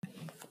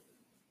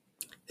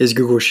Is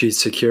Google Sheets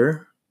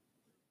secure?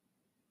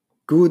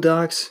 Google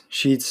Docs,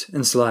 Sheets,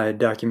 and Slide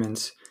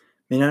documents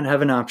may not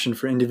have an option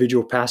for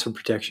individual password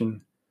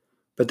protection,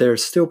 but they are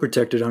still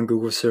protected on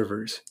Google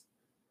servers.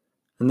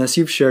 Unless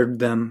you've shared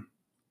them,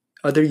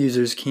 other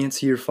users can't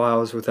see your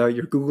files without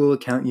your Google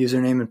account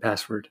username and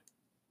password.